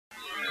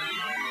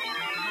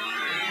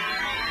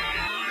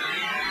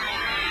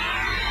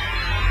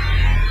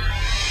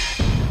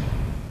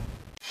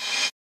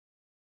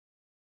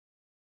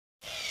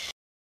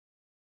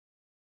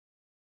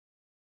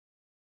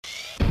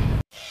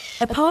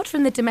Apart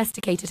from the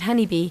domesticated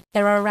honeybee,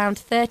 there are around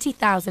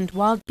 30,000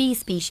 wild bee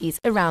species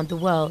around the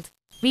world.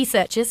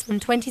 Researchers from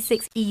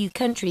 26 EU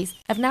countries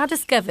have now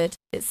discovered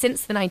that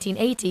since the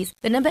 1980s,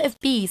 the number of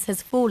bees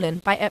has fallen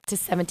by up to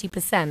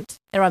 70%.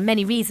 There are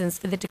many reasons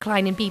for the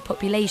decline in bee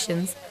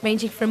populations,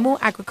 ranging from more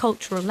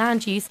agricultural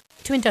land use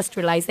to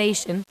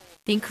industrialization,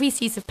 the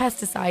increased use of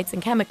pesticides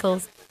and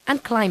chemicals,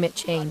 and climate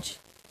change.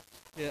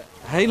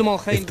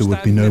 If there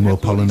would be no more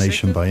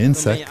pollination by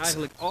insects,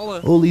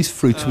 all these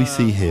fruits we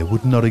see here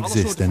would not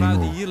exist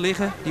anymore.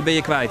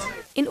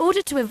 In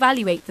order to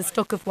evaluate the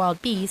stock of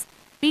wild bees,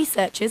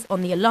 researchers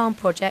on the Alarm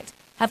project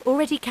have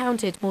already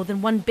counted more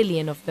than 1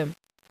 billion of them.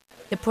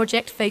 The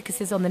project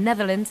focuses on the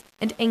Netherlands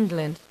and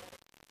England.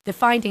 The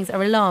findings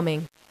are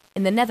alarming.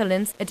 In the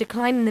Netherlands, a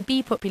decline in the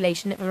bee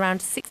population of around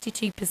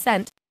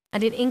 62%,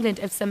 and in England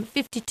of some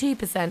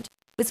 52%,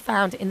 was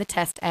found in the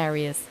test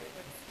areas.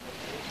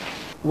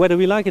 Whether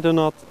we like it or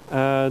not,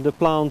 the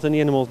plants and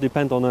the animals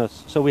depend on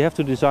us. So we have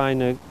to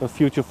design a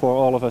future for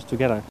all of us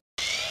together.